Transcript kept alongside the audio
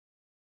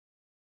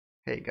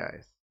Hey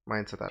guys,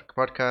 Mindset Arc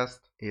Podcast.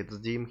 It's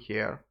Dim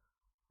here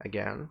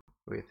again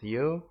with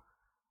you.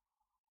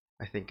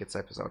 I think it's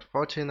episode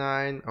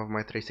 49 of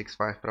my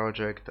 365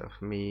 project of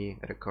me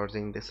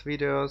recording these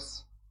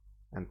videos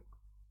and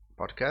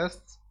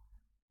podcasts,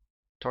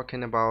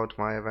 talking about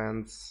my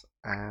events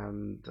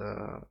and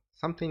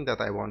something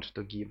that I want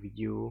to give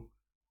you,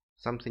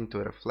 something to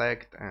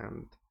reflect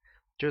and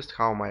just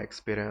how my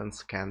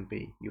experience can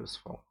be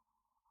useful.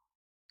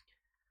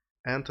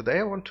 And today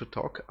I want to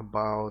talk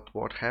about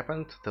what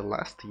happened the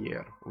last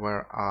year,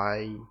 where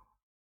I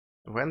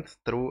went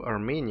through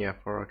Armenia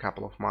for a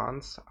couple of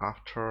months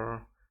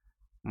after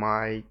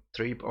my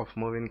trip of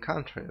moving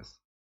countries.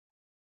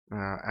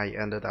 I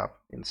ended up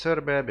in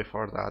Serbia.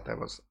 Before that, I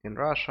was in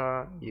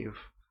Russia. If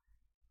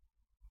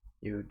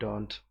you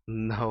don't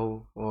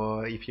know,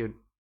 or if you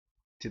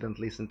didn't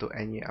listen to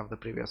any of the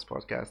previous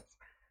podcasts,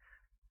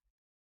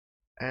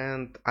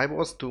 and I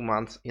was 2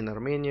 months in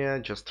Armenia,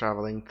 just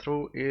traveling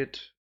through it,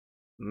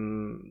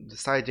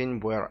 deciding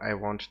where I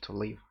want to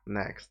live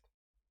next.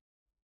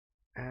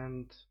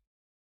 And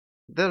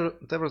there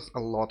was a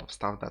lot of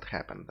stuff that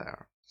happened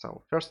there.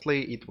 So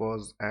firstly, it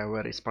was a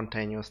very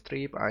spontaneous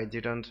trip. I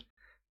didn't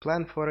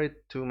plan for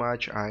it too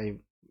much. I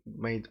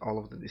made all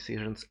of the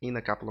decisions in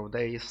a couple of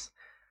days.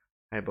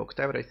 I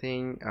booked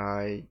everything.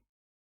 I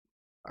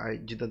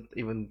didn't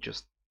even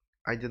just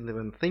I didn't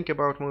even think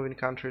about moving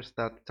countries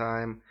that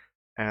time.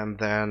 And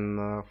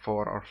then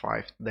 4 or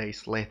 5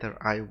 days later,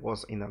 I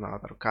was in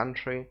another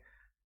country,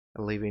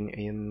 living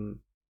in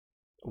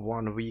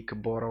 1 week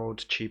borrowed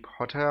cheap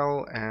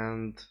hotel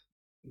and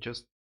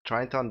just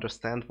trying to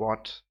understand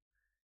what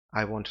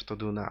I want to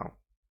do now.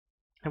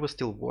 I was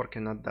still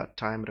working at that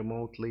time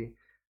remotely,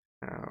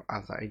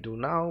 as I do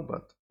now,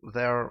 but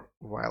there,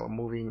 while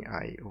moving,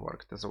 I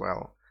worked as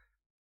well.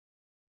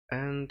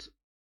 And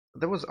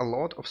there was a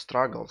lot of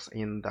struggles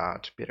in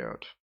that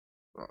period.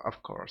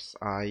 Of course,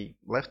 I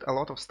left a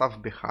lot of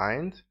stuff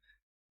behind.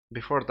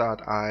 Before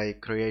that, I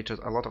created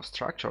a lot of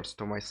structures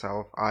to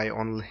myself. I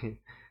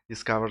only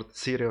discovered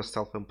serious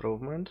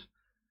self-improvement.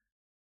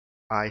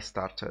 I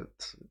started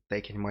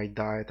taking my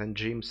diet and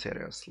gym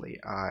seriously.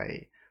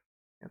 I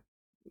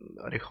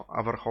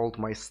overhauled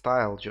my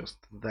style just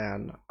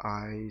then.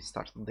 I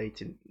started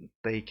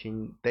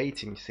taking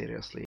dating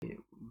seriously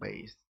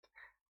based,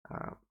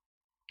 uh,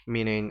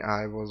 meaning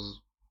I was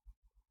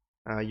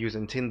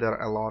using Tinder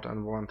a lot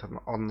and went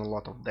on a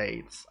lot of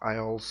dates. I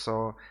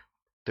also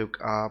took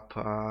up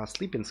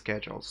sleeping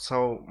schedules,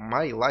 so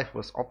my life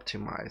was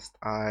optimized.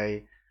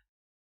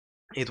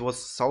 It was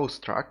so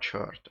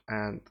structured,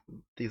 and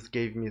this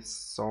gave me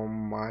so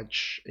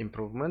much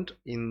improvement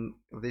in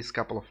this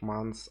couple of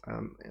months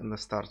and in the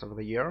start of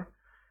the year.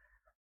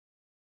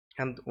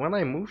 And when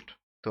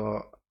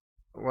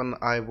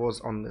I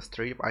was on this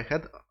trip, I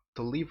had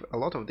to leave a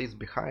lot of this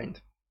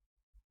behind.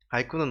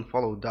 I couldn't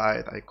follow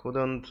diet, I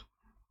couldn't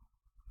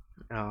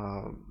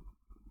uh,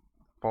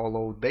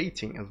 follow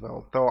dating as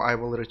well, though I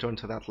will return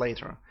to that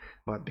later.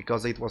 But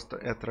because it was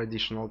a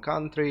traditional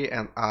country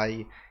and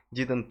I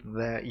didn't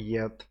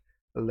yet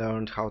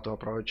learned how to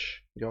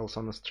approach girls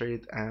on the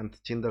street, and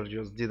Tinder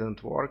just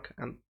didn't work,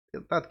 and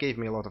that gave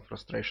me a lot of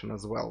frustration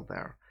as well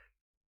there.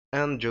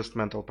 And just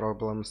mental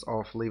problems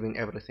of leaving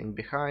everything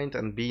behind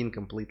and being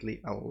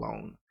completely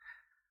alone.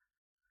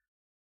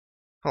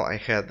 Well, I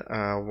had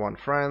one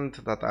friend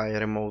that I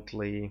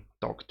remotely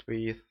talked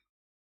with,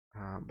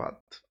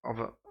 but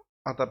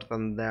other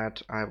than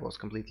that, I was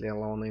completely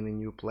alone in a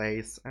new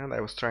place and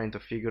I was trying to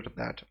figure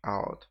that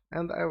out.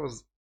 And I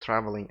was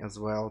traveling as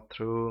well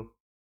through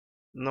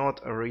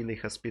not really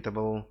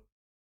hospitable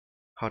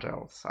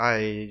hotels.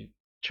 I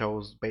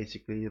chose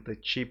basically the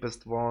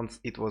cheapest ones.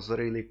 It was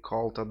really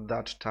cold at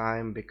that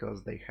time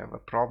because they have a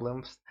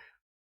problems.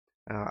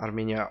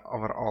 Armenia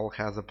overall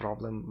has a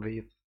problem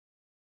with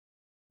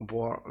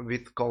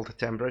cold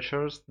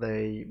temperatures.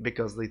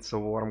 Because it's a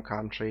warm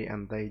country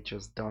and they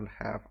just don't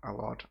have a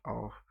lot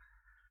of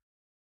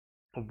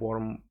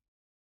warm.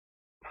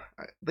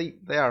 They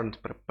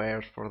aren't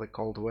prepared for the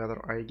cold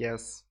weather, I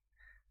guess.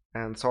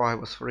 And so I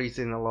was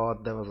freezing a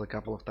lot. There was a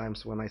couple of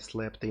times when I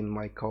slept in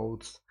my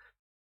coats.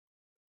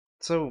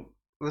 So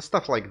the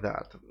stuff like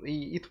that.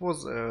 It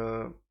was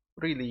a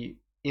really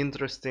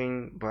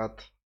interesting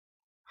but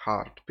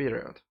hard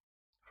period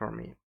for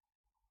me.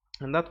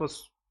 And that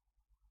was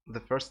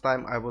the first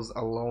time I was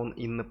alone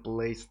in a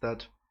place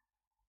that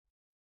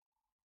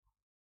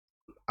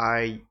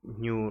I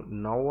knew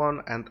no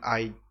one, and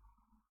I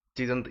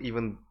haven't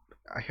even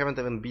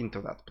been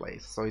to that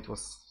place. So it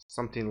was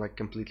something like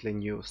completely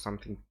new,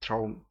 something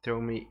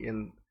throw me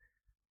in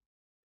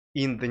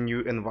the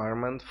new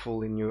environment,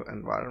 fully new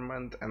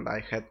environment, and I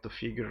had to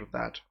figure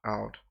that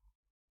out.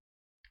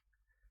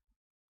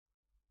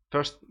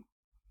 First,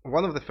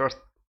 one of the first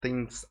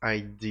things I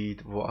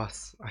did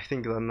was, I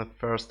think on the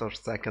first or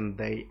second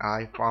day,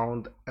 I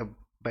found a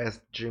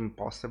best gym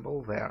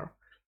possible there,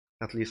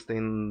 at least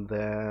in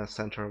the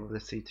center of the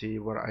city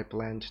where I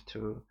planned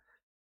to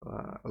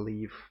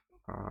live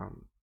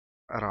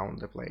around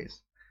the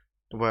place,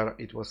 where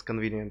it was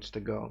convenient to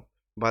go.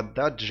 But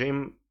that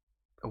gym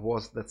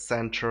was the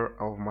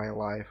center of my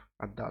life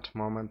at that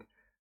moment.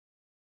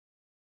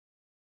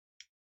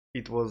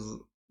 It was,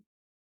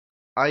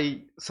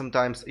 I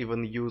sometimes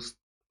even used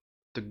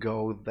to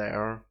go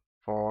there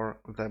for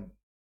the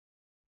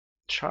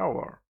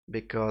shower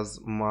because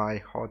my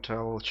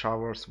hotel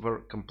showers were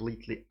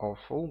completely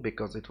awful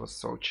because it was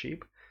so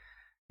cheap.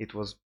 It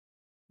was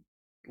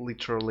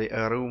literally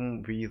a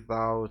room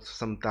without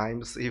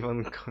sometimes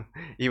even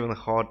even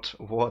hot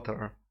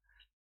water.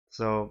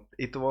 So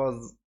it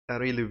was a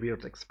really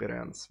weird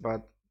experience.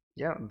 But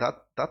yeah,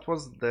 that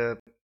was the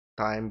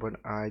time when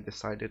I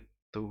decided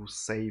to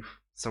save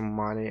some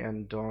money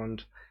and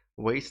don't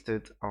waste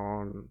it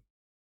on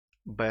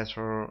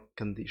better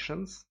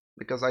conditions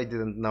because I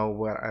didn't know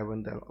where I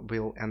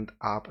will end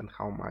up and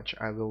how much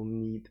I will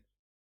need.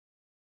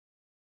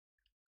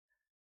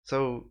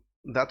 So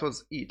that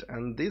was it.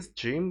 And this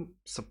gym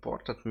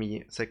supported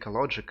me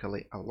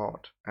psychologically a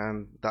lot.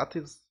 And that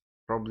is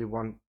probably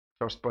one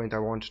first point I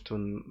want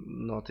to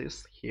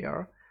notice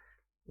here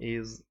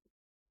is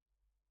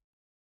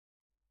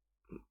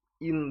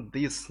in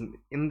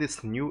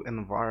this new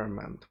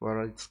environment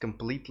where it's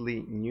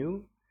completely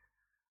new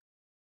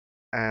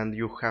and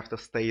you have to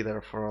stay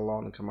there for a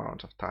long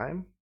amount of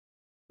time,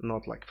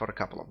 not like for a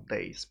couple of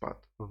days, but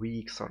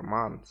weeks or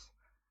months.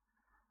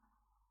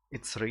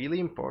 It's really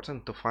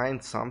important to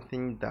find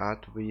something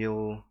that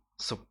will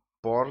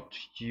support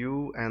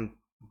you and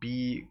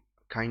be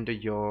kind of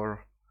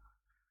your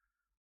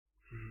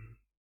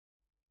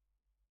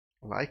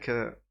like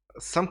a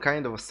some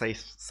kind of a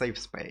safe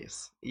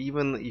space,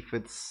 even if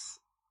it's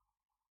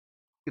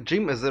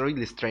gym is a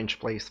really strange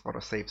place for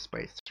a safe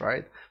space,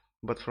 right?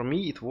 But for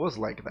me it was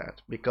like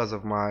that because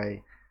of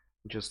my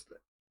just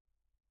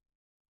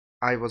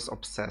I was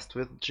obsessed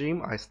with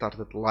gym. I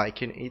started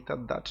liking it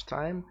at that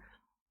time,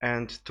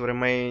 and to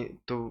remain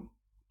to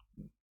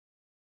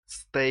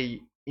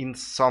stay in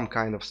some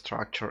kind of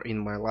structure in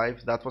my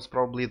life, that was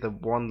probably the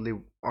only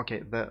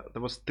okay, there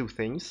was two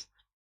things.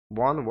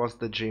 One was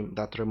the gym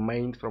that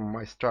remained from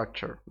my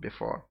structure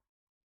before,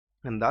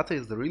 and that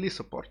is really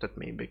supported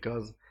me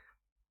because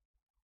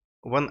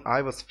when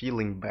I was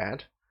feeling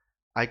bad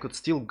I could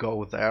still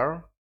go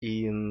there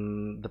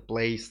in the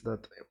place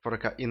that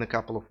in a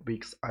couple of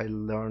weeks I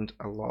learned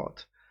a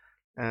lot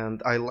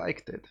and I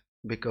liked it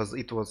because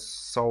it was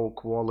so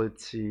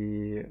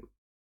quality.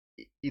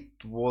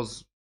 It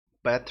was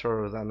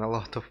better than a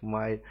lot of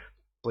my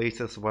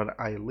places where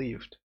I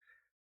lived.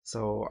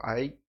 So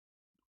I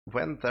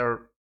went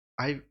there.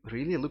 I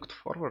really looked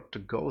forward to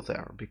go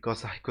there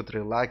because I could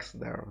relax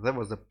there. There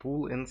was a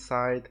pool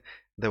inside,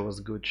 there was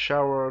good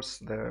showers,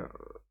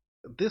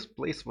 this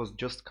place was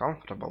just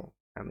comfortable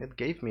and it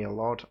gave me a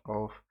lot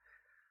of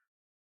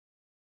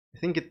I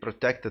think it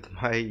protected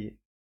my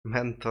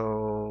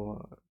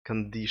mental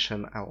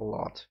condition a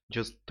lot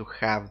just to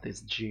have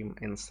this gym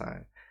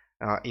inside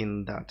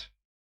in that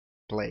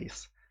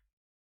place.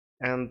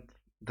 And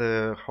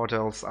the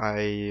hotels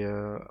I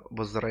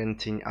was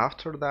renting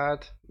after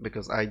that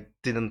because I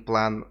didn't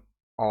plan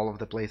all of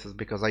the places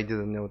because I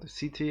didn't know the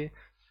city.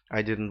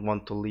 I didn't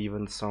want to live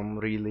in some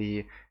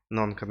really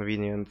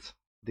non-convenient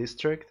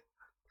district.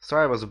 So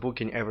I was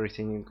booking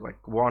everything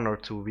like 1 or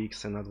 2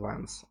 weeks in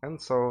advance.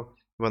 And so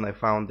when I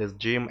found this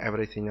gym,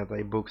 everything that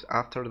I booked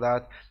after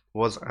that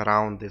was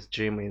around this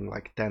gym in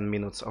like 10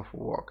 minutes of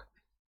walk.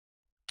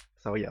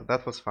 So yeah,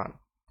 that was fun.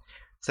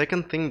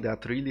 Second thing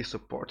that really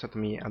supported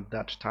me at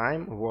that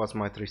time was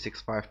my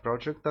 365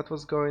 project that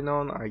was going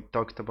on. I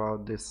talked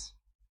about this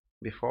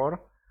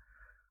before.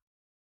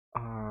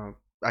 Uh,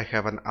 I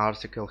have an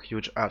article,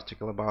 huge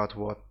article about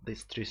what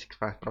this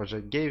 365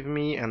 project gave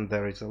me, and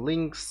there is a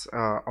links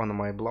on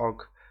my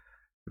blog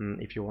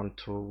if you want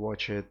to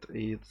watch it.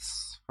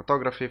 It's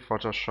photography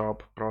Photoshop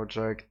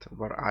project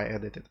where I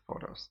edited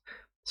photos.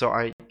 So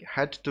I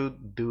had to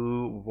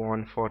do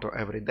one photo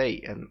every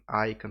day, and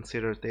I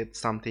considered it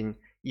something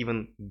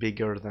even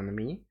bigger than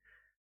me.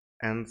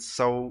 And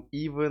so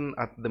even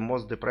at the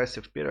most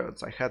depressive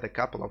periods, I had a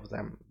couple of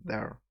them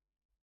there.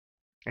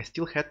 I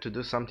still had to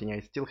do something. I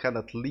still had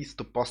at least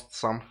to post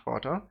some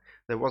photo.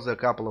 There was a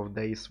couple of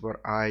days where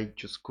I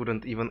just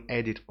couldn't even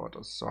edit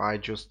photos, so I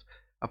just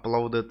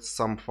uploaded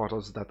some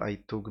photos that I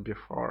took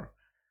before.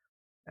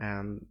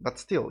 And but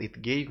still,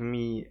 it gave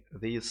me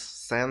this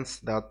sense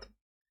that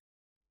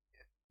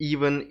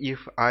even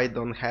if I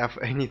don't have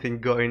anything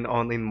going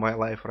on in my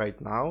life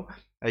right now,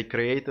 I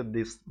created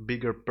this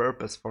bigger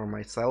purpose for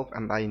myself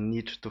and I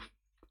need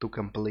to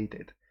complete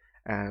it.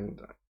 And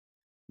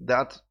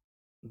that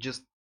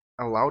just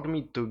allowed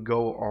me to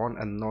go on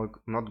and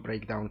not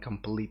break down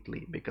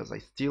completely because I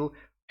still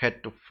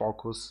had to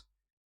focus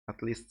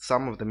at least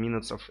some of the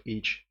minutes of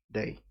each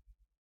day.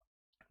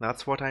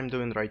 That's what I'm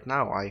doing right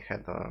now.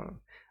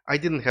 I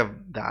didn't have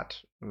that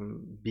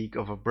big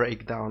of a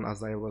breakdown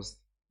as I was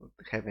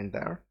having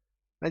there.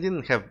 I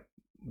didn't have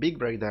big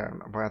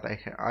breakdown, but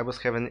I was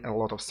having a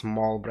lot of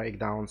small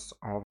breakdowns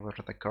over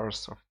the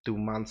course of 2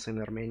 months in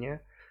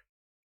Armenia.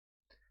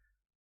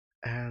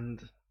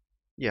 And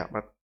yeah,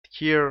 but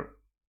here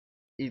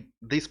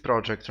this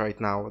project right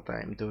now what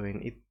I'm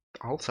doing, it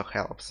also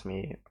helps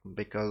me,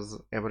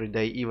 because every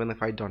day, even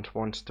if I don't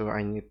want to,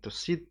 I need to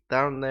sit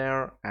down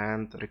there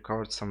and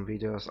record some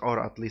videos,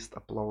 or at least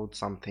upload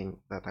something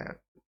that I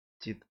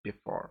did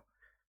before.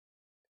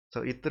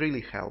 So it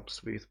really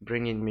helps with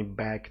bringing me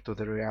back to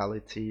the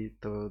reality,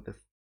 to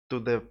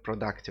the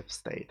productive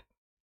state,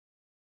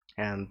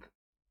 and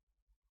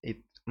it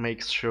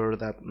makes sure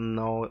that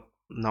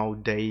no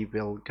day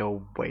will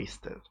go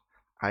wasted.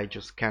 I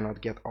just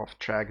cannot get off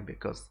track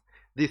because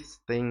this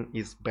thing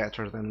is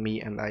better than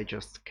me and I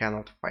just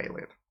cannot fail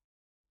it.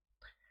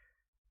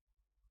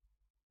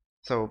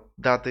 So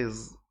that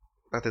is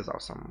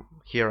awesome.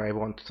 Here I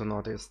want to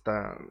notice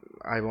that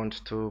I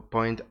want to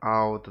point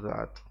out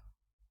that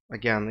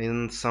again,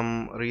 in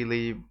some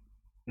really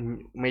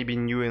maybe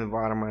new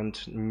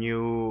environment,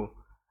 new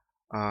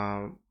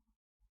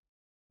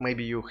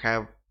maybe you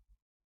have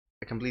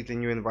a completely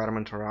new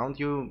environment around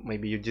you.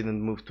 Maybe you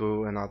didn't move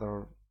to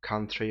another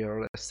country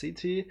or a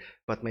city,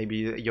 but maybe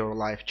your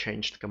life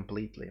changed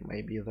completely.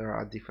 Maybe there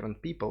are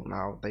different people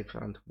now,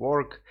 different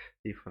work,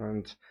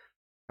 different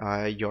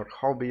your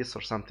hobbies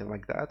or something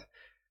like that.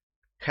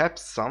 Have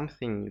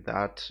something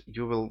that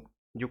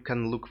you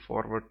can look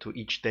forward to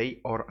each day,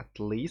 or at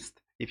least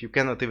if you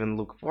cannot even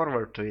look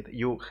forward to it,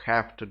 you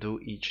have to do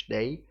each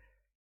day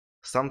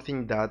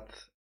something that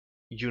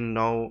you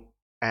know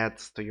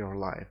adds to your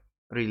life,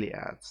 really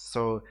adds.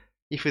 So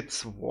if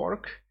it's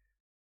work,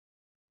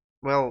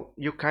 well,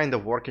 you're kind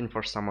of working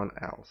for someone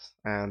else,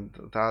 and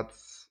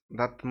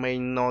that may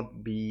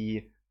not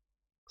be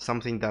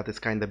something that is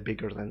kind of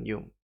bigger than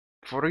you.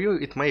 For you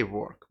it may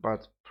work,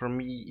 but for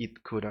me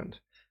it couldn't.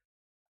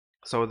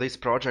 So this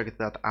project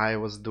that I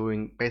was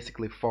doing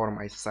basically for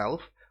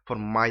myself, for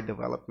my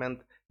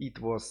development, it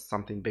was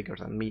something bigger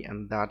than me,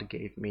 and that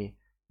gave me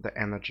the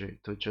energy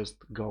to just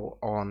go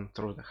on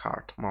through the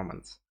hard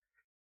moments.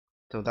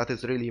 So that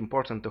is really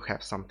important to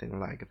have something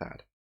like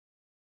that.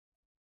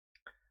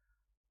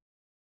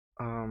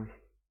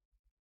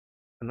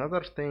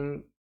 Another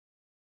thing,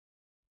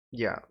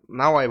 yeah,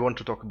 now I want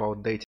to talk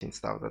about dating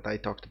stuff that I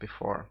talked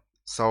before.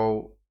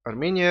 So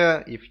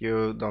Armenia, if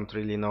you don't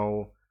really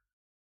know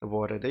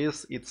what it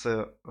is, it's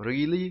a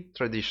really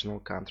traditional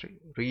country,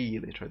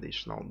 really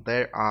traditional.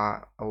 There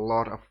are a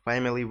lot of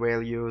family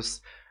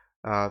values.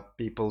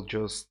 People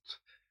just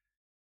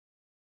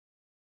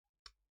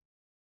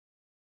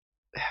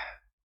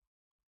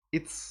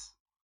it's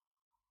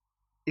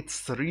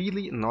it's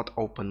really not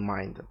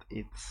open-minded.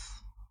 It's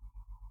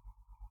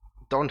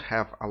don't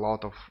have a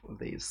lot of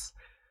these.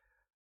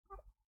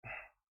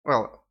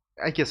 Well,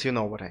 I guess you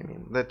know what I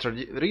mean.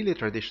 The really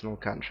traditional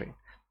country.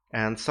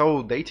 And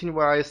so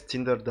dating-wise,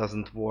 Tinder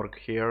doesn't work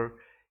here.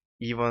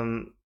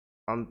 Even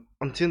on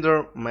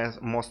Tinder,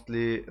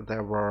 mostly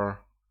there were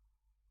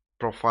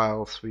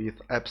profiles with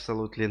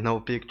absolutely no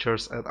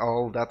pictures at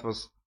all. That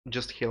was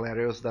just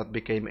hilarious. That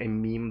became a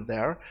meme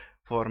there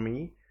for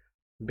me,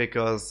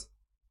 because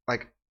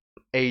like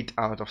 8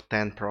 out of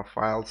 10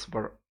 profiles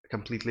were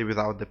completely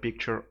without the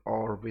picture,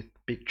 or with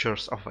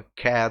pictures of a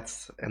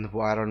cat's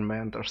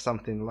environment or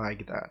something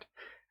like that.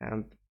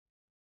 And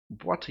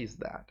what is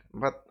that?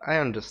 But I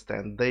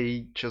understand,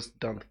 they just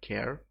don't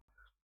care.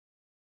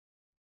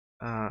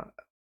 Uh,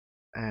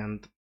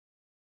 and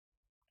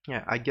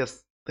yeah, I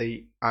guess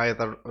they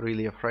either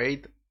really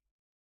afraid,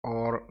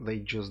 or they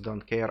just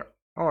don't care,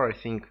 or I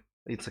think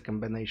it's a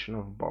combination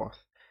of both.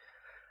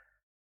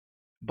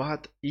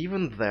 But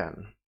even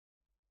then,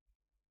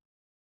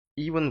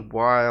 even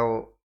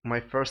while my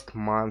first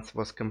month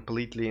was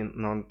completely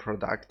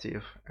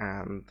non-productive,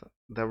 and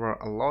there were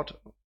a lot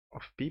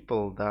of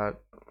people that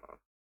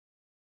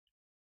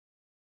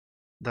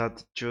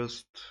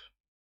just,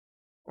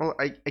 well,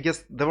 I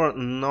guess there were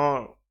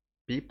no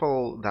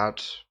people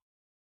that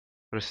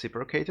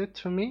reciprocated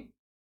to me.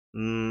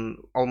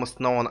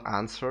 Almost no one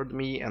answered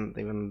me, and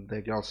even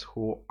the girls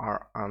who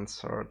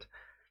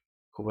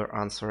were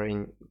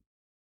answering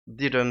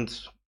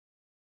didn't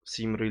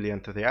seem really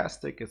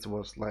enthusiastic. It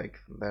was like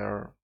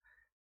they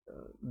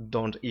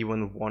don't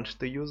even want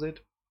to use it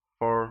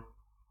for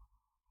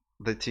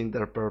the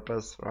Tinder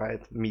purpose,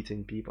 right?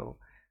 Meeting people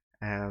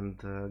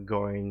and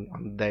going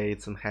on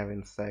dates and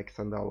having sex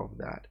and all of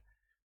that.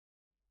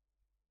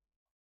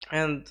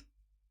 And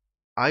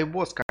I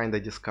was kind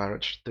of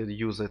discouraged to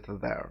use it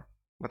there,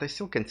 but I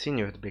still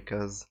continued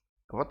because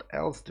what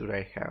else do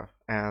I have?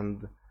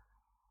 And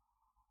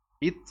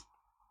it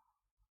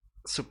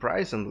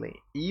surprisingly,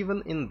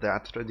 even in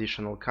that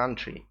traditional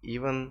country,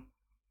 even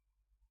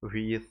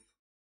with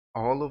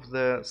all of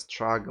the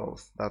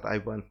struggles that I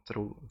went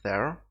through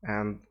there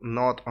and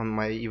not on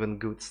my even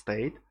good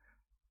state,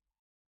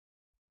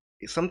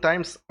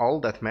 sometimes all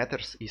that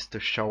matters is to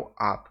show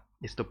up,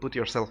 is to put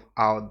yourself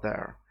out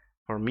there.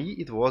 For me,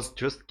 it was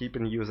just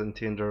keeping using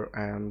Tinder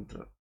and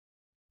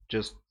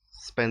just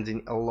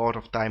spending a lot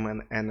of time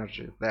and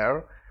energy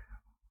there.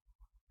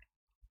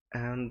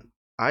 And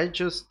I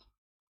just,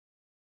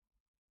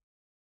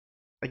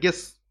 I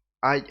guess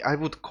I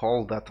would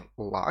call that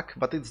luck,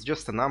 but it's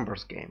just a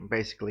numbers game.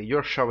 Basically,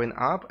 you're showing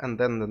up and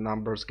then the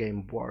numbers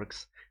game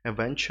works.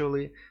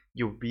 Eventually,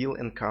 you will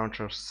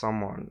encounter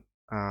someone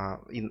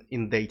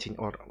in dating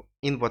or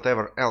in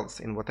whatever else,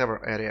 in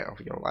whatever area of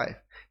your life.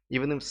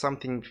 Even if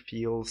something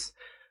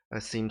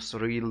seems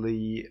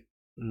really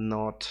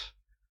not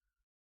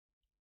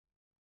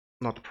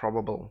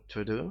probable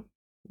to do,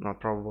 not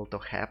probable to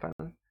happen,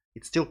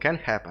 it still can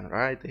happen,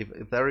 right?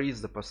 If there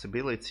is the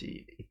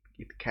possibility,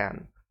 it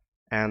can.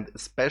 And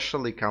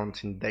especially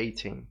counting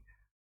dating,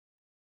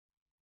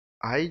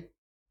 I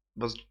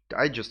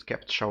I just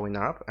kept showing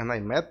up, and I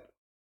met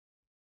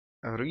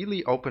a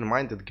really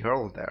open-minded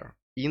girl there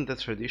in the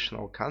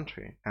traditional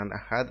country, and I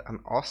had an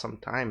awesome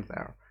time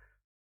there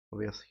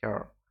with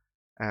her.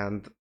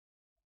 And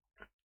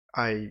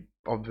I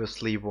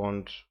obviously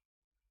won't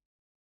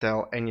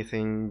tell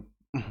anything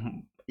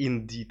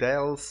in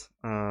details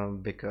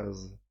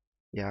because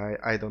yeah,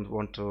 I don't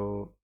want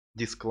to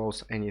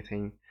disclose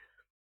anything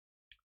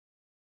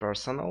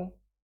personal.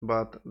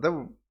 But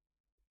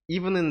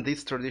even in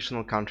these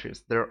traditional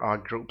countries, there are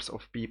groups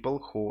of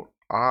people who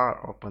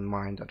are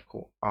open-minded,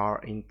 who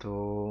are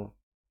into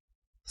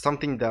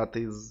something that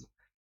is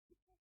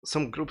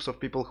some groups of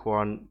people who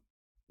are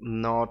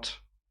not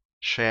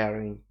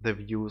sharing the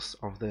views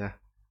of the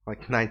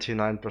like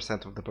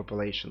 99% of the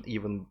population,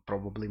 even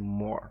probably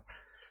more.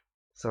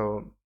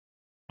 So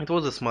it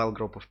was a small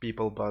group of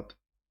people, but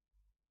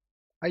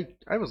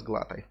I was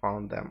glad I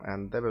found them,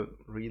 and they were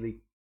really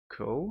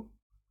cool.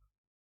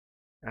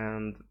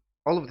 And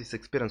all of this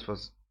experience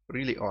was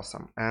really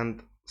awesome.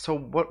 And so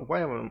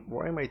why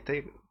am I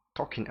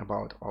talking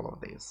about all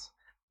of this?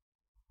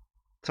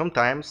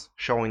 Sometimes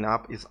showing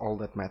up is all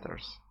that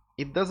matters.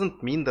 It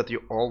doesn't mean that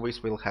you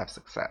always will have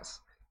success,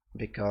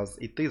 because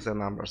it is a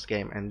numbers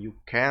game and you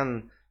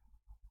can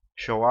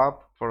show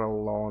up for a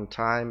long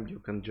time, you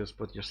can just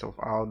put yourself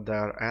out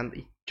there and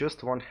it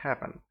just won't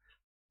happen.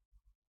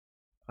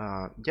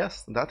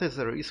 Yes, that is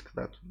a risk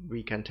that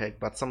we can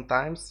take, but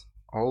sometimes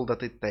all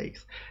that it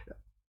takes.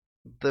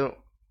 The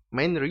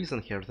main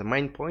reason here, the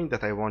main point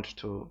that I want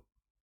to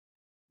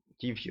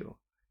give you,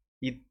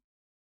 it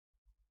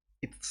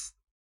it's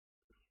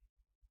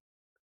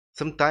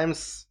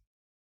sometimes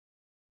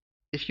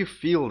if you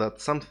feel that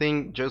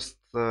something just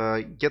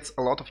gets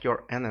a lot of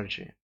your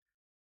energy,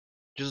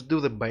 just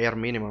do the bare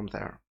minimum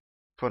there.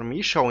 For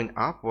me, showing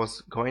up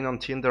was going on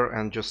Tinder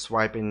and just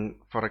swiping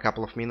for a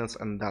couple of minutes,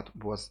 and that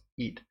was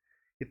it.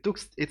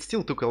 It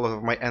still took a lot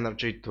of my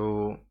energy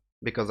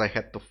because I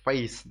had to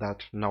face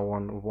that no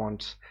one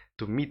wants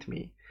to meet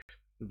me.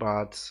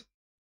 But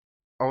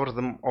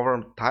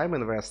over time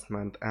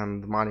investment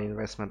and money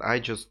investment, I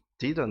just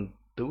didn't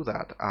do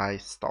that. I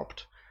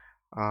stopped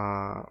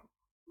uh,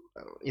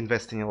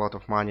 investing a lot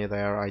of money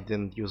there. I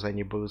didn't use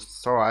any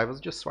boosts, so I was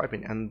just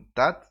swiping, and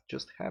that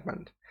just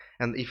happened.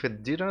 And if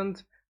it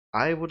didn't,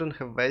 I wouldn't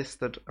have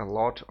wasted a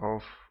lot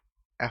of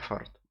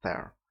effort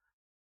there.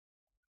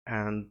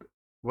 And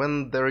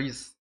when there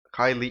is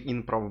highly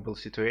improbable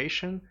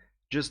situation,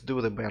 just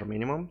do the bare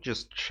minimum,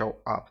 just show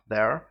up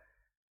there,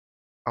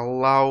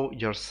 allow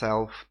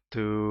yourself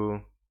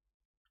to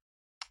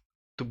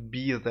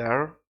be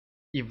there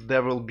if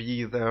there will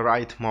be the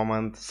right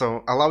moment.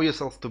 So allow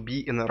yourself to be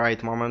in the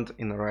right moment,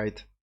 in the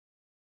right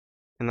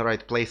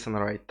place, in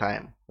the right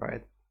time,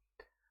 right?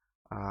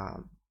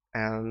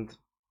 And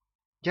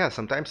yeah,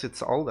 sometimes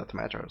it's all that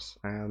matters.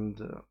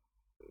 And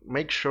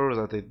make sure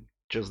that it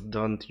just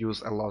don't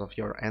use a lot of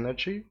your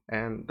energy.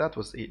 And that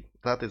was it.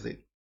 That is it.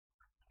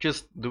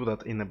 Just do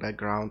that in the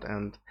background,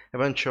 and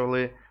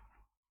eventually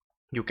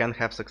you can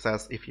have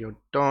success. If you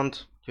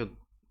don't, you're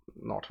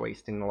not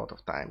wasting a lot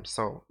of time.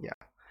 So yeah,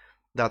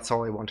 that's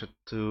all I wanted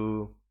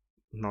to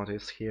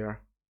notice here,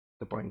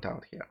 to point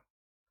out here.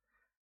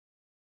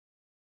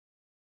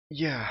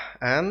 Yeah,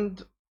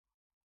 and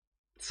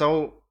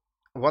so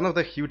one of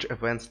the huge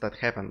events that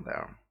happened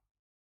there,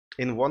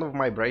 in one of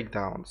my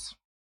breakdowns,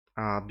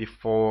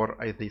 before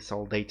this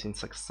all dating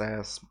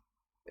success,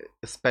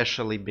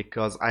 especially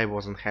because I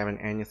wasn't having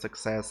any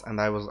success and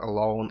I was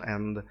alone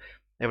and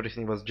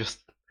everything was just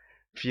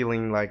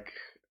feeling like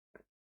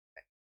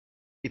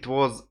it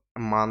was a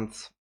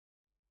month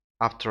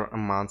after a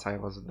month I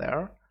was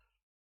there.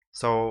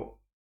 So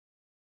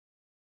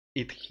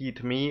it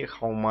hit me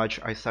how much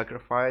I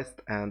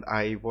sacrificed and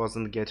I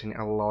wasn't getting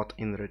a lot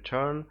in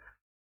return.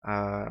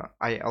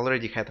 I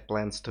already had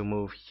plans to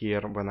move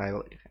here when I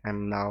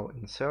am now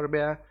in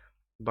Serbia,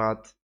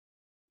 but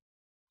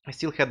I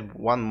still had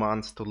 1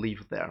 month to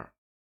live there.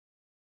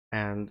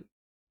 And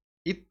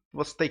it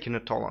was taking a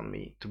toll on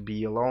me to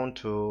be alone,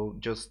 to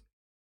just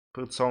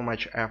put so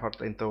much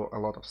effort into a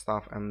lot of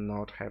stuff and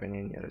not having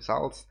any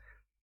results.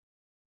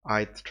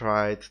 I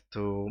tried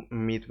to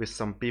meet with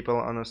some people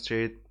on the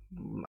street,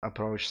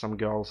 approach some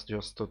girls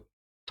just to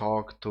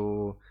talk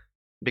to,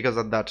 because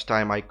at that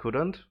time I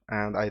couldn't,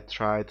 and I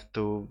tried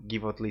to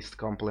give at least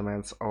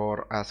compliments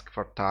or ask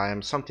for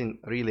time, something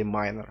really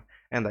minor,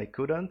 and I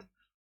couldn't.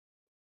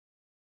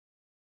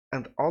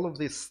 And all of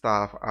this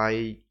stuff,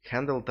 I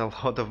handled a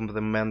lot of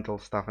the mental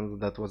stuff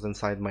that was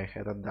inside my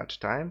head at that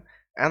time.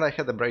 And I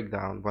had a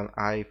breakdown when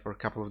I, for a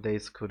couple of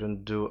days,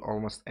 couldn't do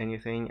almost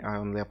anything. I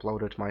only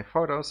uploaded my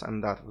photos,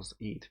 and that was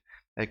it.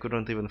 I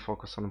couldn't even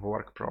focus on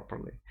work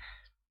properly.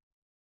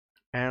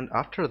 And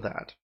after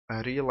that,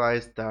 I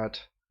realized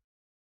that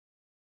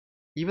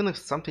even if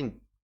something,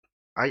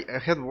 I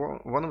had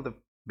one of the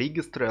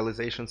biggest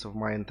realizations of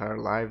my entire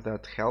life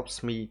that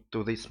helps me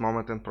to this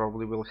moment and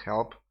probably will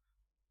help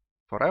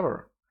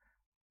forever,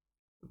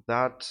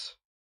 that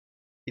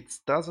it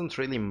doesn't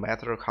really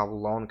matter how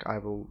long I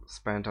will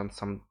spend on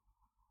some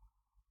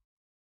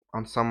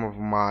of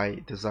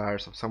my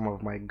desires, of some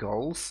of my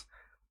goals,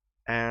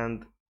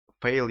 and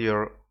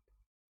failure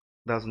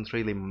doesn't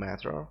really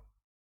matter.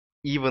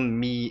 Even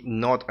me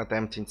not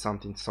attempting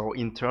something, so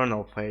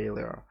internal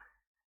failure,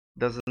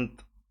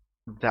 doesn't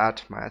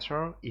that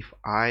matter if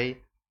I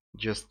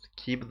just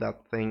keep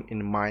that thing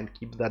in mind,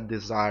 keep that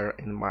desire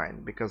in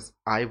mind, because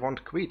I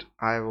won't quit.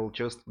 I will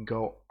just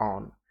go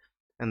on.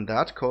 And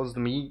that caused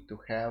me to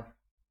have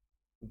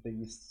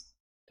this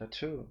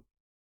tattoo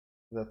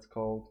that's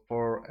called,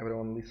 for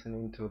everyone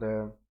listening to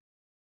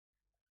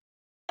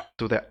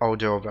the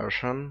audio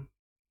version,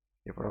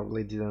 you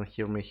probably didn't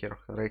hear me here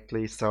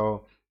correctly,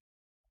 so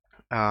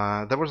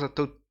there was a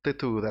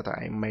tattoo that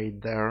I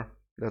made there.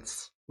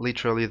 That's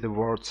literally the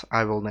words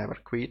 "I will never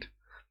quit."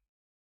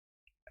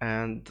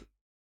 And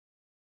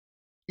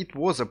it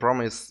was a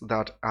promise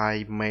that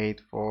I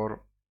made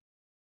for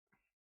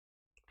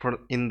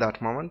in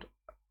that moment.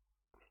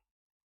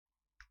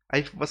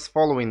 I was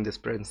following this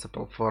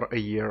principle for a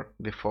year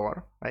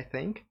before, I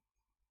think.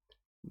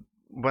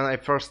 When I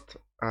first,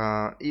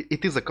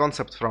 it is a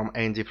concept from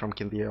Andy from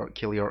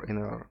Kill Your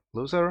Inner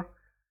Loser.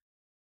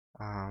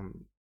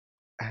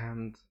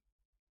 And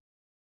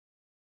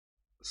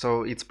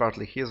so it's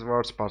partly his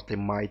words, partly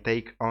my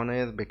take on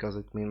it, because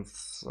it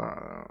means,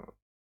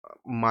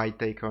 my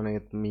take on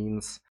it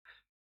means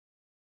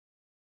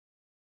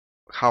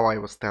how I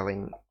was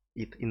telling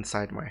it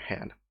inside my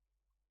head,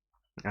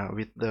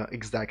 with the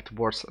exact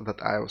words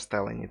that I was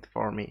telling it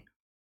for me.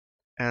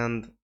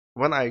 And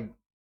when I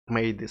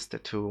made this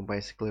tattoo,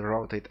 basically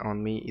wrote it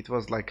on me, it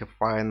was like a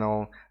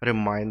final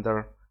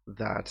reminder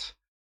that,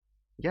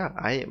 yeah,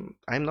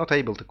 I'm not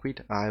able to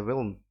quit. I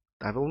will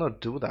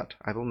not do that.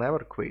 I will never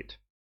quit.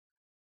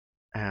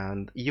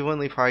 And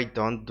even if I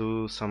don't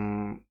do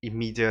some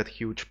immediate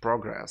huge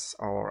progress,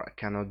 or I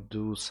cannot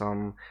do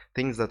some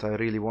things that I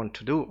really want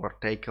to do, or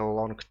take a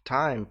long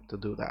time to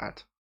do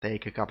that,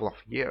 take a couple of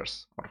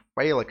years, or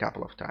fail a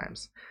couple of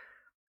times,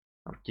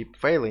 or keep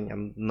failing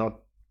and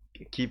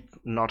keep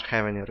not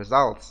having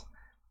results,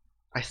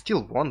 I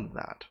still want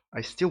that.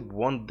 I still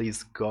want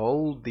this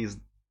goal, this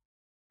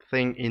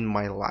thing in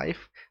my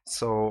life,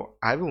 so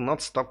I will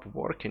not stop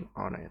working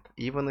on it.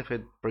 Even if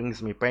it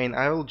brings me pain,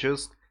 I will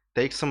just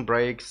take some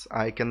breaks.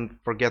 I can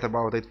forget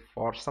about it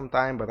for some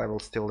time, but I will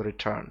still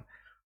return.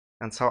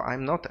 And so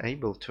I'm not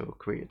able to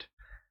quit.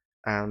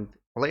 And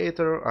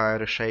later I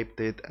reshaped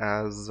it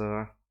as,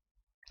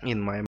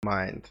 in my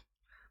mind,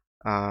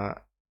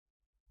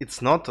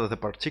 it's not the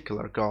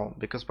particular goal,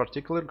 because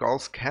particular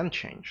goals can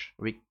change.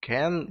 We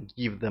can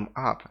give them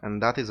up,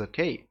 and that is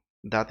okay.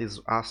 That is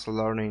us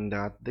learning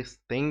that this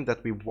thing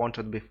that we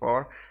wanted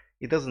before,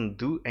 it doesn't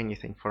do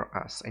anything for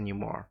us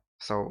anymore.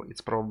 So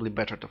it's probably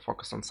better to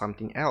focus on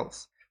something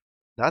else.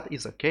 That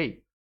is okay.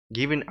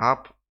 Giving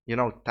up,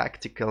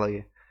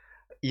 tactically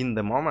in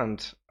the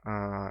moment,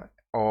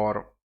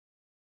 or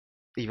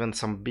even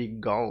some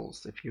big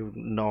goals, if you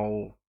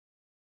know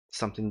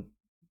something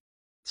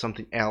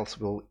else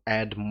will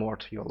add more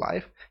to your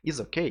life, is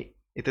okay.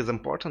 It is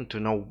important to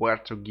know where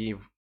to give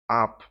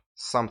up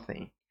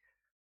something.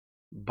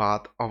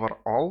 But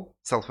overall,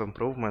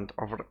 self-improvement,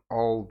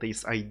 overall,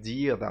 this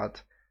idea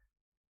that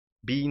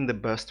being the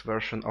best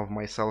version of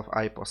myself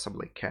I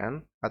possibly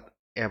can at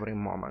every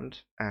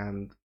moment,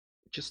 and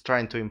just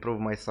trying to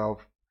improve myself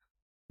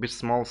with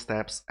small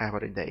steps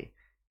every day,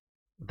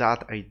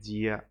 that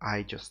idea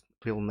I just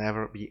will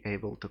never be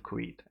able to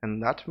quit.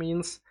 And that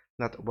means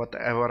that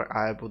whatever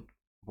I would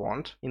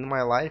want in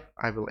my life,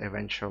 I will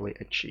eventually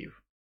achieve.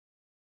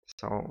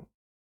 So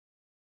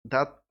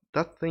that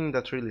thing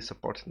that really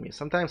supported me.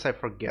 Sometimes I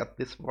forget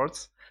these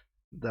words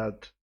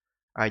that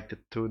I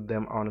tattooed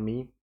them on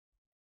me,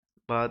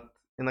 but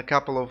in a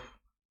couple of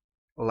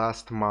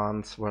last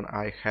months when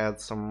I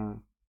had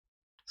some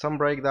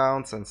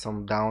breakdowns and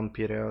some down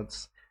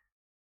periods,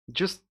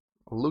 just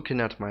looking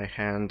at my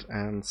hand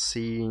and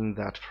seeing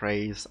that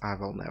phrase, I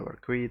will never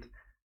quit,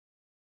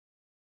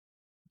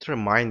 it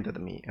reminded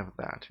me of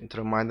that. It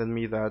reminded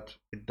me that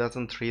it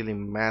doesn't really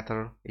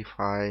matter if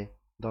I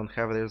don't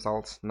have the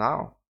results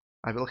now.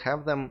 I will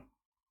have them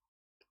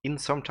in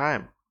some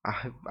time.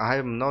 I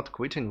am not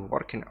quitting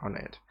working on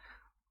it.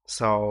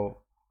 So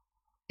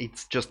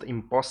it's just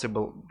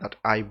impossible that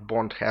I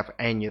won't have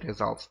any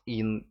results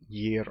in a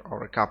year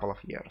or a couple of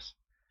years.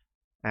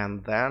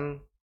 And then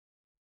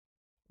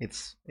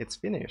it's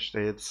finished.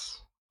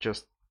 It's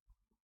just,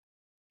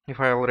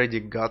 if I already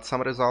got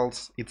some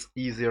results, it's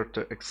easier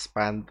to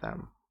expand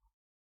them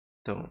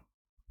too.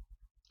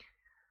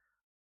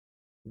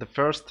 The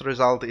first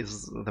result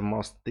is the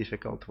most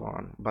difficult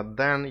one, but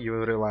then you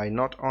rely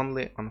not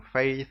only on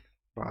faith,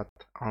 but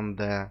on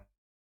the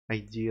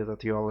idea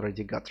that you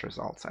already got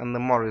results. And the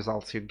more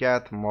results you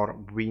get, more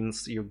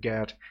wins you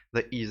get,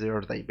 the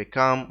easier they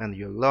become, and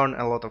you learn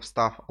a lot of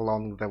stuff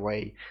along the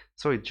way.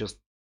 So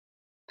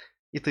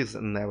it is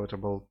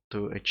inevitable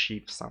to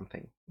achieve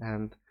something.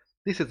 And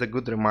this is a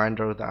good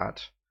reminder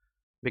that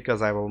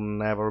because I will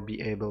never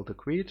be able to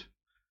quit,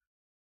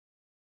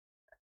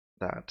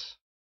 that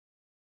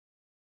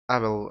I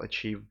will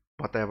achieve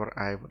whatever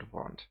I would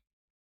want.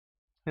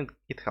 And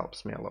it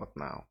helps me a lot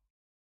now.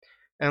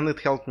 And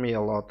it helped me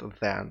a lot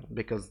then,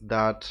 because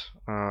that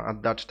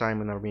at that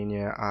time in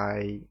Armenia,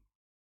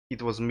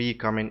 it was me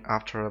coming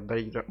after a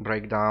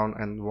breakdown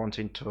and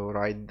wanting to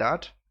write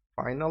that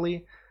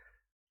finally.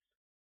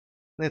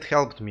 And it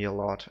helped me a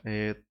lot.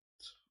 It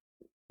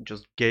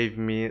just gave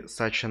me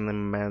such an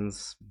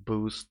immense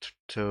boost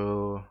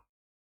to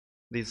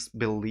this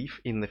belief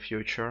in the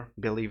future,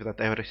 belief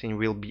that everything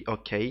will be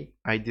okay.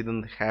 I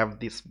didn't have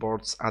these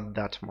words at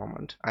that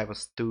moment. I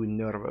was too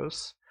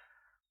nervous.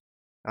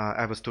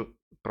 I was too,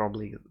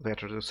 probably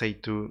better to say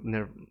too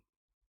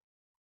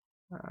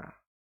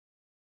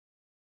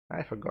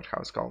I forgot how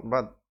it's called,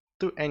 but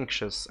too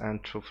anxious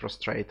and too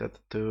frustrated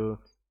to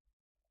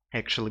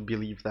actually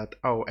believe that,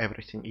 oh,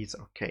 everything is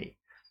okay.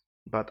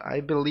 But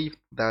I believe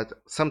that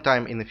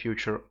sometime in the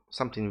future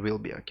something will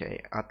be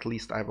okay. At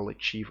least I will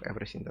achieve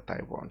everything that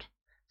I want.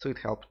 So it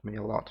helped me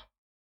a lot.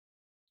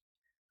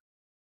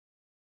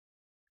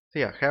 So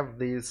yeah, have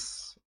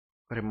these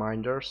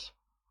reminders.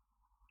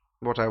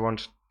 What I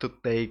want to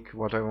take,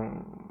 what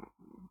I'm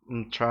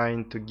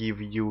trying to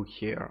give you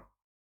here.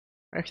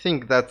 I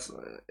think that's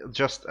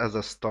just as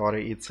a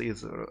story, it's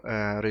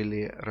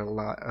really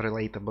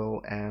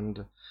relatable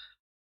and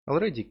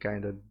already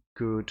kind of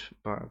good.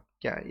 But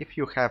yeah, if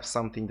you have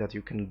something that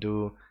you can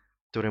do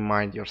to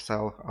remind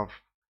yourself of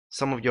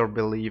some of your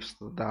beliefs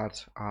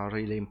that are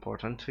really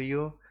important to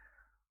you,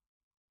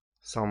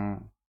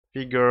 some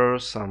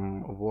figures,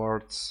 some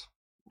words,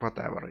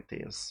 whatever it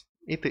is,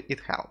 it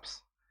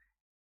helps.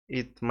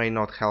 It may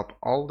not help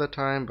all the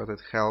time, but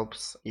it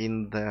helps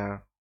in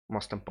the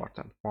most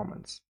important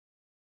moments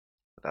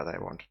that I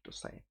wanted to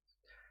say.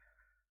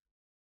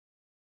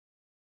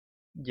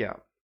 Yeah.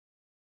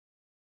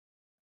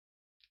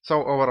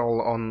 So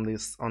overall on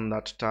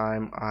that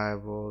time I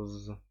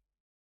was,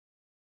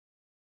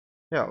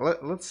 yeah,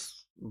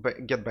 let's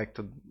get back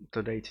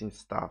to dating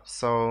stuff.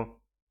 So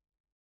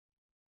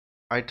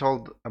I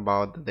told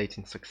about the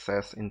dating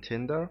success in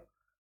Tinder,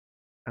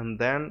 and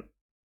then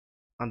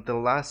on the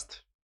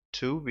last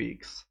 2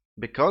 weeks,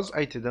 because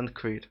I didn't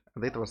quit,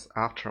 and it was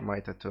after my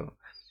tattoo,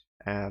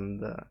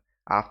 and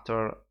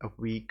after a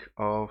week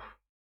of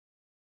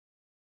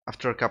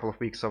after a couple of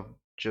weeks of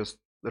just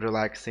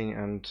relaxing,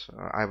 and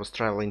I was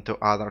traveling to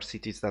other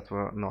cities that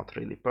were not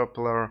really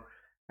popular,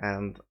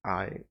 and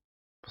I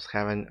was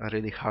having a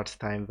really hard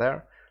time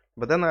there.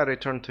 But then I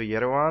returned to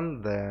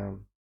Yerevan, the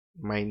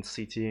main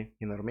city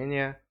in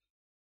Armenia,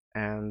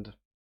 and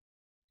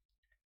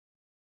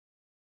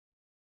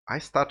I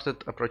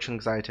started Approach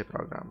Anxiety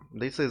program.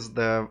 This is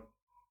the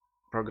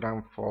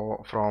program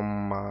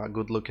from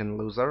Good Looking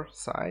Loser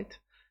site,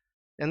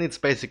 and it's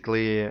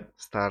basically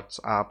starts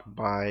up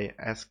by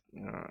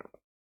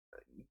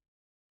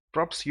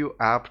props you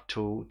up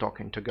to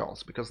talking to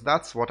girls, because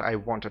that's what I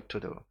wanted to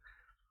do.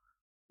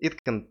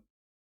 It can,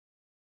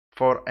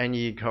 for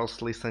any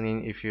girls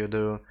listening, if you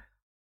do,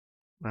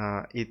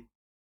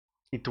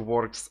 it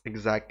works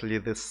exactly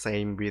the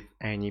same with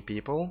any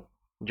people.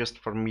 Just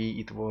for me,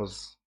 it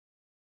was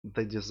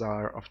the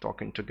desire of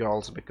talking to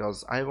girls,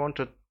 because I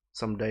wanted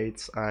some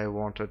dates, I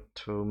wanted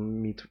to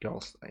meet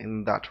girls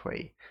in that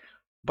way.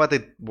 But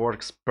it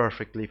works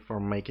perfectly for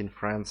making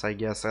friends, I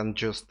guess, and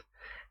just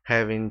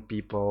having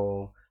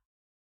people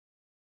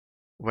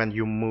when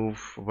you move,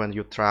 when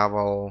you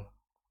travel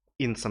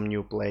in some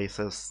new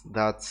places.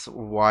 That's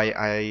why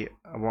I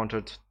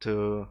wanted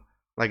to,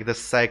 like, the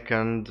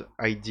second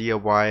idea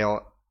why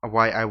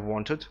I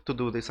wanted to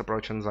do this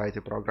Approach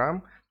Anxiety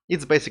program.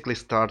 It basically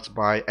starts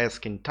by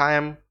asking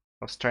time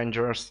of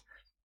strangers.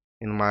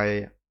 In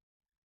my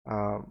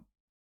uh,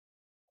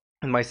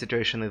 in my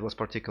situation, it was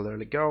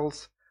particularly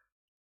girls,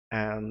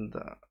 and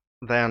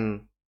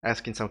then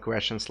asking some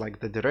questions like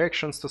the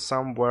directions to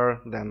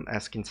somewhere, then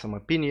asking some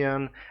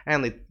opinion,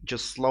 and it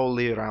just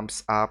slowly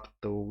ramps up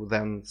to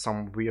then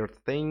some weird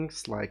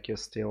things like you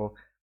still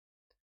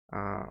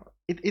uh,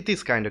 it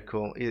is kind of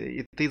cool.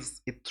 It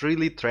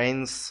really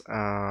trains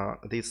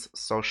this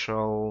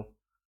social,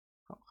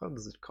 how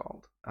is it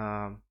called,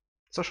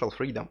 social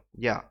freedom,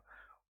 yeah.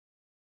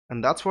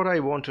 And that's what I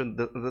wanted,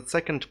 the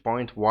second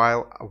point why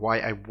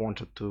I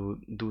wanted to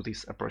do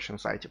this Approach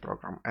Anxiety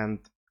program, and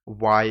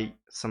why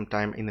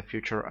sometime in the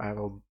future I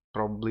will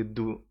probably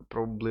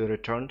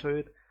return to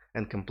it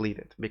and complete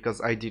it, because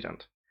I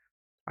didn't.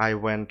 I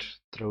went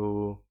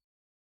through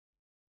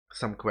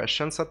some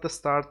questions at the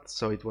start,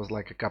 so it was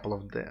like a couple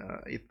of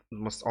it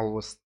was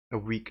always a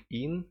week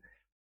in.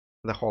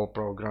 The whole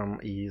program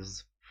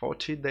is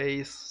 40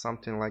 days,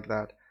 something like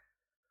that.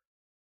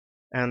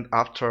 And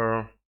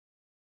after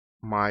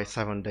my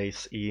 7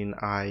 days in,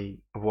 I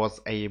was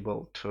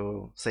able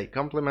to say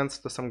compliments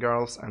to some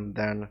girls and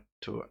then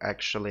to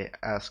actually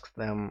ask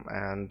them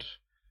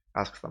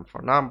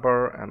for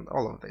number and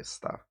all of this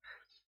stuff.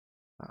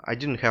 I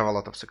didn't have a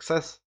lot of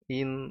success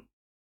in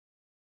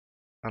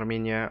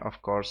Armenia,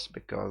 of course,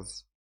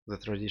 because the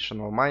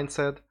traditional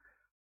mindset.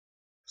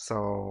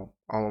 So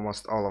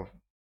almost all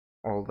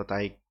that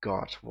I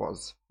got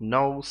was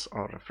no's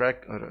or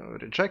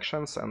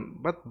rejections,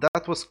 but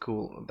that was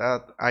cool.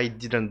 That I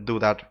didn't do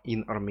that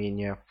in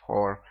Armenia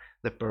for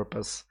the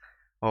purpose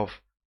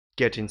of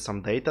getting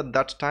some data at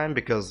that time,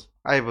 because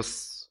I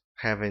was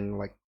having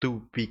like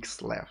 2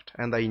 weeks left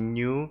and I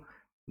knew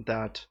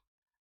that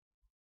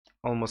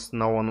almost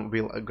no one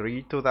will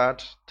agree to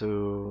that,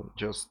 to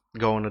just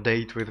go on a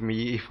date with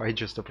me if I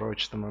just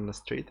approach them on the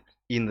street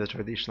in the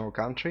traditional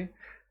country.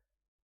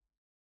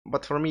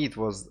 But for me it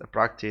was a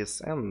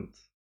practice, and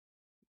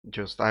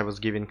just I was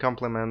giving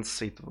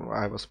compliments,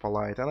 I was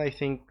polite, and I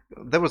think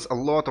there was a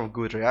lot of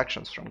good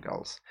reactions from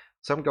girls.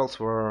 Some girls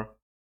were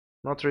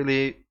not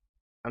really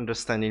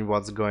understanding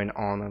what's going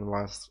on and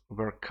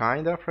were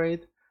kind of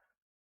afraid.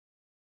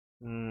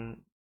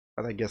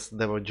 But I guess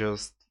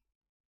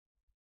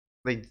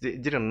they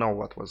didn't know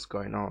what was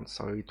going on,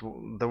 so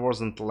there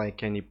wasn't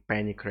like any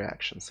panic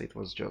reactions. It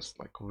was just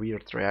like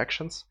weird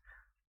reactions.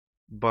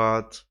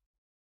 But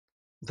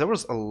there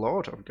was a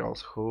lot of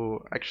girls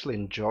who actually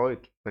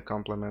enjoyed the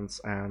compliments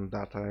and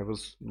that I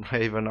was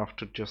brave enough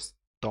to just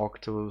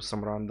talk to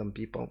some random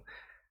people.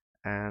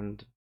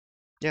 And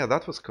yeah,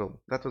 that was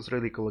cool. That was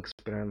really cool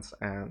experience,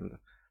 and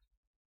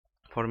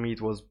for me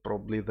it was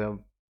probably the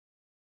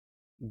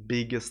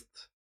biggest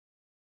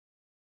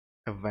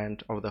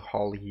event of the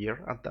whole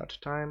year at that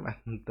time.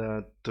 And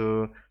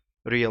to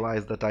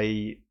realize that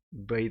I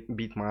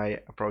beat my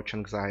approach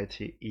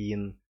anxiety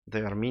in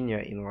the Armenia,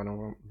 in one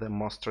of the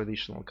most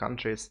traditional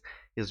countries,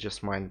 is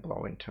just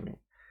mind-blowing to me.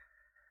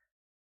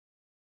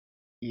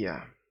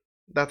 Yeah,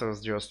 that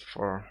was just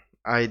for,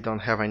 I don't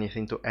have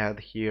anything to add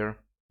here.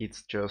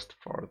 It's just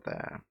for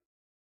the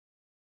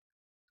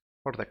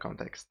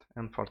context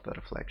and for the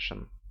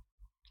reflection,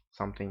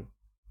 something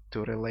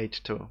to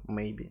relate to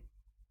maybe.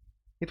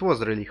 It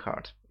was really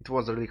hard. It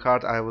was really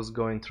hard. I was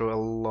going through a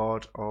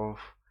lot of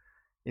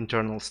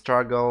internal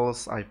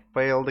struggles. I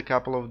failed a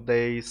couple of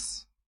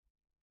days,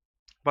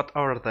 but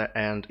over the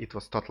end it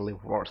was totally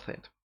worth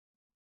it,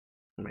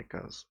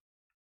 because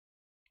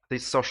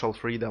this social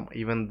freedom,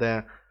 even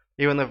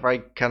if I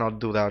cannot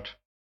do that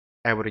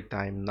every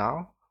time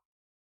now,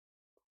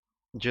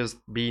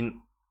 just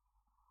being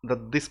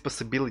that this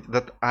possibility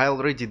that I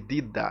already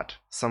did that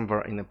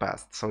somewhere in the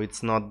past, so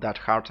it's not that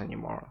hard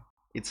anymore.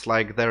 It's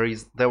like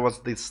there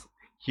was this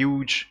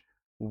huge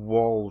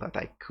wall that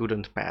I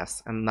couldn't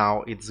pass, and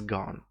now it's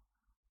gone.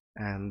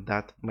 And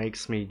that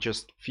makes me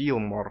just feel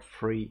more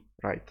free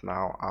right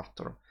now,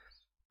 after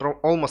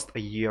almost a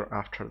year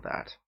after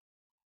that.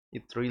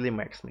 It really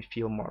makes me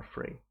feel more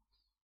free.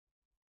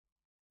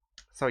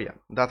 So yeah,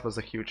 that was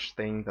a huge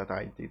thing that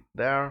I did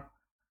there.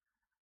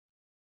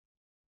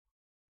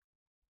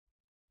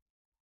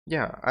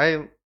 Yeah,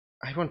 I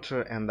want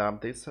to end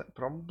up this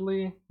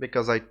probably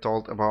because I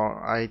talked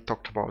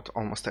about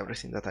almost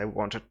everything that I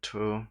wanted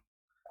to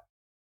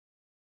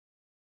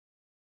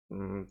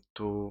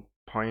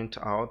point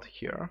out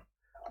here,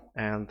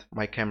 and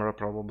my camera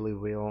probably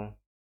will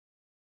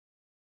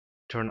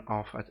turn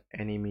off at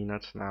any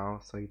minute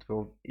now, so it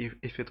will,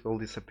 if it will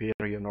disappear,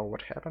 you know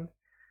what happened.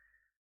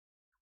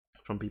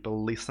 From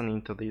people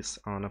listening to this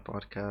on a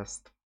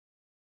podcast,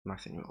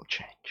 nothing will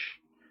change.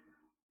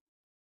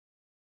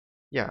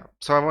 Yeah,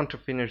 so I want to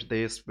finish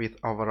this with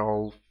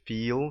overall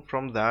feel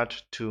from that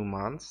 2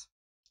 months.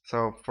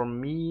 So for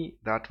me,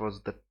 that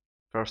was the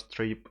first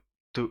trip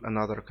to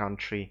another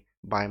country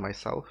by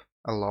myself,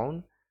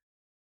 alone.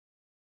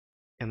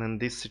 And in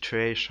this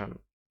situation,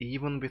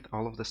 even with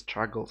all of the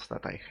struggles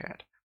that I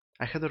had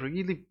a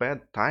really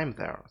bad time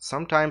there.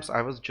 Some days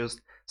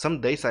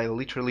I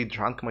literally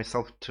drank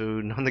myself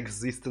to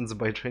non-existence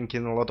by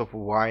drinking a lot of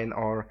wine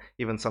or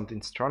even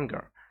something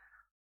stronger,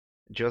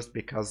 just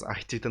because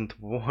I didn't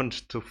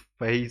want to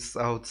face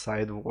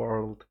outside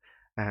world,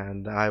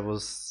 and I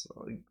was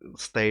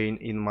staying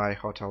in my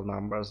hotel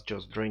numbers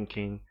just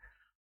drinking.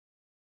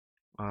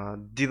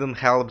 Didn't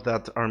help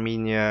that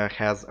Armenia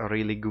has a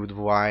really good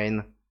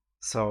wine,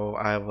 so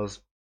I was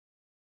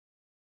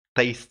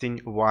tasting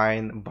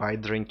wine by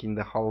drinking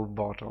the whole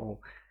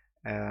bottle,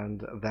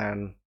 and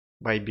then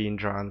by being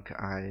drunk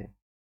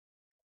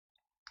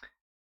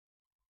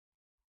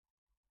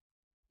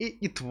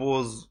it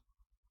was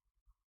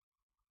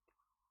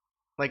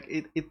like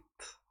it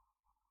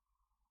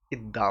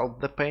dulled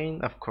the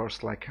pain, of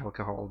course, like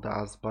alcohol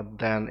does, but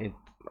then it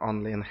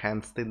only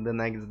enhanced it the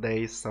next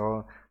day,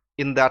 so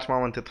in that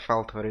moment it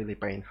felt really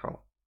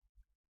painful.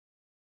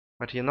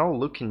 But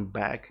looking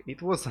back,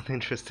 it was an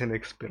interesting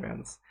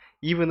experience,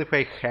 even if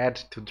I had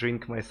to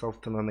drink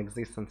myself to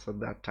non-existence at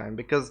that time,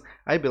 because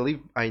I believe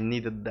I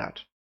needed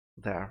that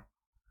there.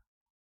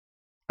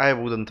 I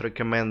wouldn't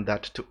recommend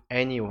that to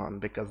anyone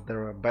because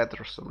there are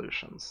better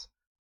solutions.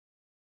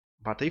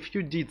 But if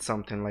you did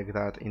something like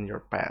that in your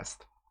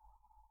past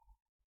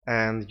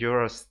and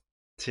you're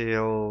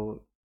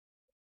still,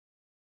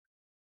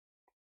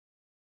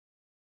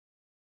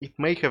 it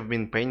may have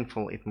been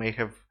painful, it may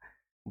have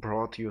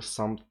brought you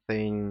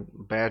something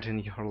bad in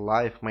your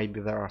life, maybe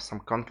there are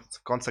some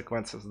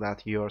consequences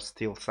that you're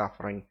still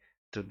suffering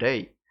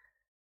today,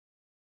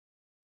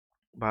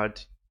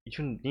 but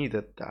you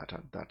needed that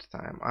at that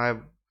time. I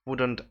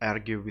wouldn't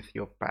argue with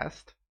your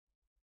past.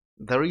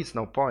 There is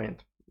no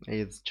point.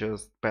 It's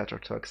just better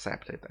to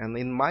accept it. And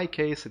in my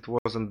case, it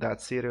wasn't that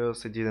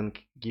serious. It didn't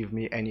give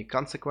me any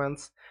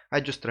consequence.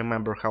 I just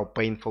remember how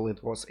painful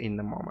it was in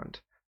the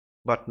moment.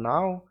 But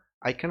now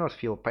I cannot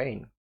feel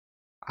pain.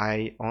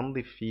 I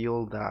only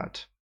feel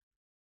that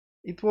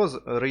it was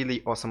a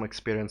really awesome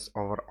experience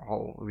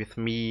overall, with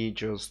me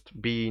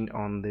just being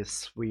on this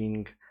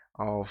swing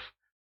of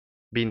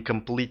being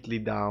completely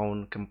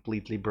down,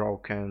 completely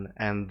broken,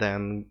 and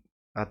then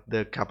at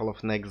the couple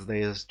of next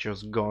days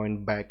just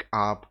going back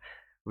up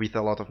with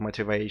a lot of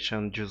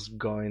motivation, just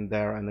going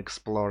there and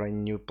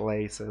exploring new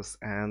places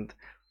and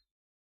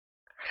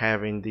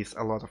having this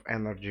a lot of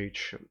energy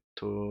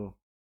to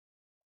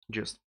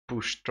just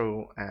push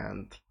through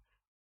and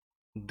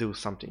do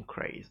something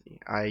crazy.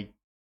 I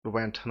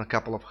went on a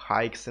couple of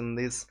hikes in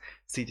these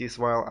cities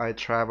while I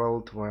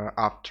traveled, where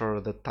after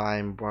the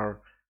time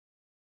where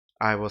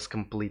I was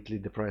completely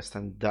depressed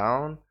and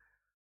down,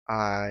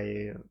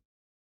 I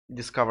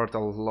discovered a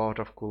lot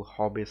of cool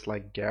hobbies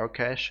like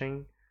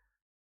geocaching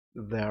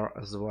there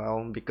as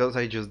well, because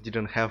I just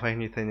didn't have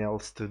anything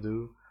else to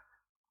do.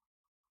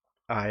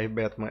 I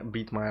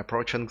beat my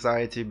approach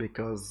anxiety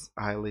because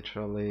I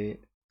literally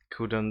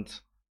couldn't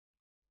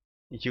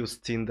use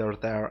Tinder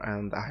there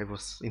and I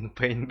was in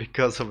pain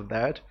because of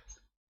that.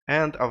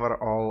 And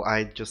overall,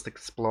 I just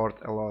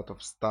explored a lot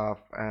of stuff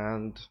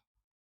and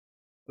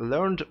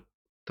learned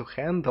to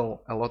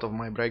handle a lot of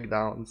my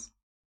breakdowns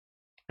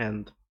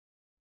and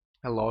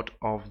a lot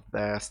of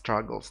the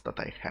struggles that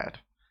I had.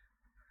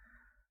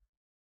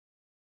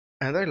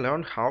 And I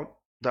learned how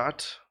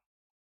that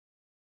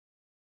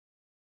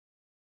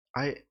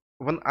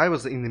when I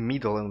was in the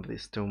middle of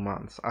these 2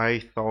 months, I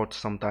thought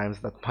sometimes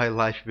that my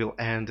life will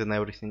end and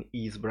everything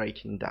is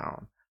breaking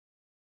down.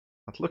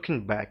 But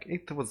looking back,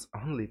 it was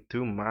only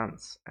 2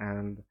 months,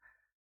 and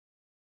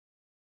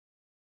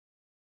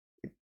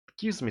it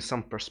gives me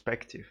some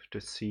perspective to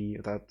see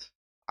that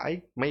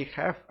I may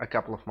have a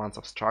couple of months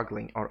of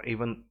struggling or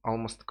even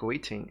almost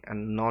quitting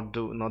and not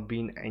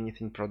being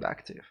anything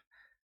productive.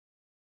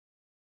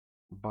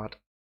 But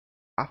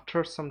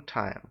after some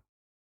time,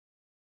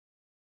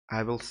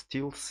 I will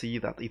still see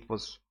that it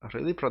was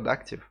really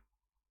productive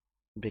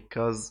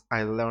because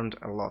I learned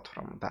a lot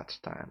from that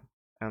time.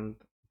 And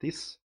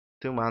these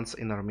 2 months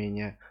in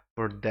Armenia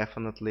were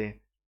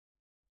definitely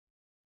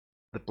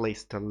the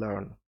place to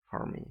learn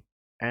for me,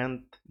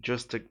 and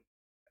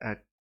a,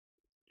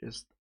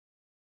 just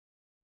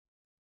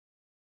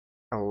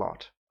a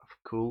lot of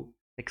cool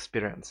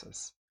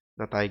experiences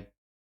that I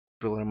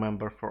will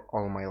remember for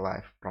all my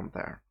life from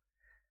there.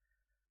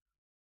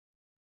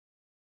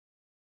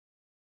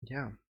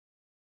 Yeah,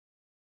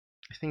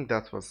 I think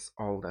that was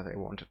all that I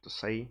wanted to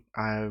say.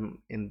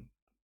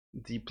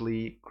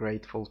 Deeply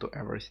grateful to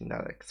everything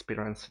that I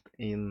experienced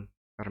in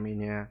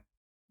Armenia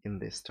in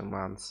these 2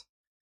 months.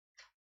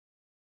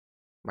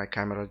 My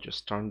camera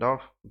just turned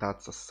off.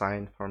 That's a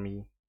sign for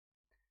me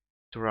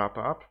to wrap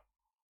up.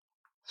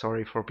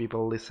 Sorry for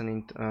people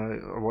listening,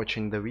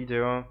 watching the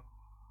video.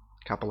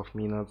 Couple of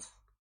minutes.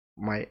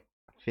 My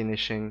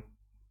finishing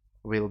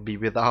will be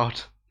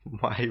without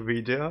my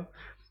video,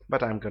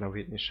 but I'm gonna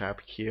finish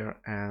up here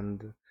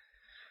and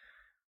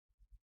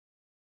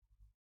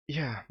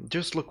yeah,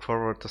 just look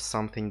forward to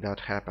something that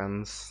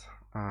happens.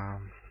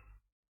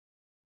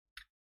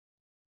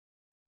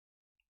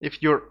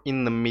 If you're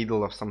in the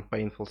middle of some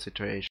painful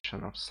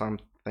situation, of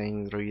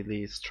something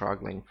really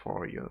struggling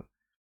for you,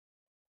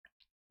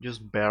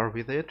 just bear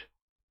with it.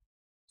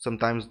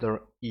 Sometimes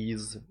there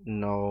is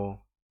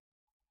no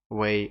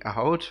way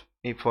out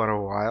for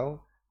a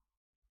while.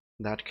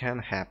 That can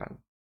happen.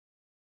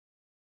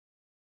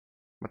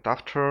 But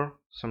after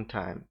some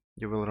time,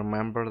 you will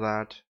remember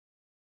that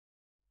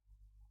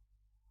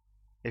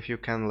if you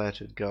can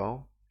let it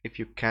go, if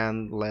you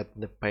can let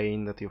the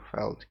pain that you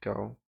felt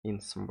go in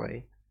some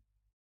way,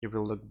 you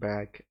will look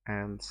back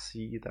and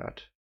see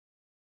that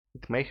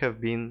it may have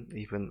been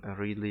even a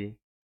really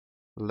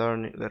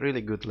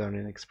good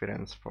learning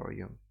experience for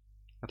you.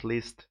 At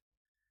least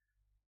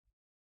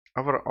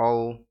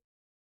overall,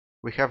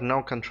 we have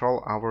no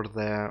control over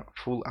the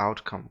full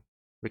outcome.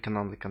 We can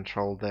only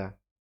control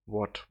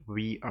what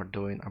we are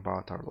doing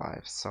about our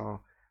lives.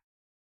 So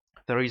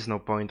there is no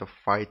point of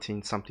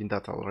fighting something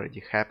that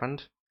already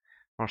happened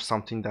or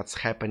something that's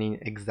happening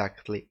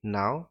exactly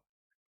now,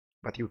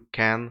 but you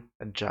can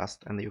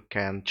adjust and you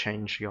can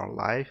change your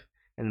life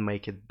and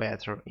make it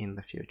better in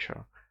the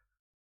future.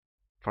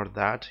 For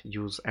that,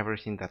 use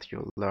everything that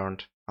you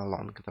learned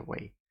along the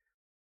way.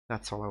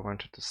 That's all I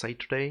wanted to say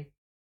today.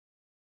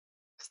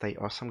 Stay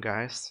awesome,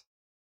 guys.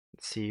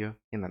 See you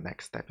in the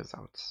next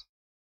episodes.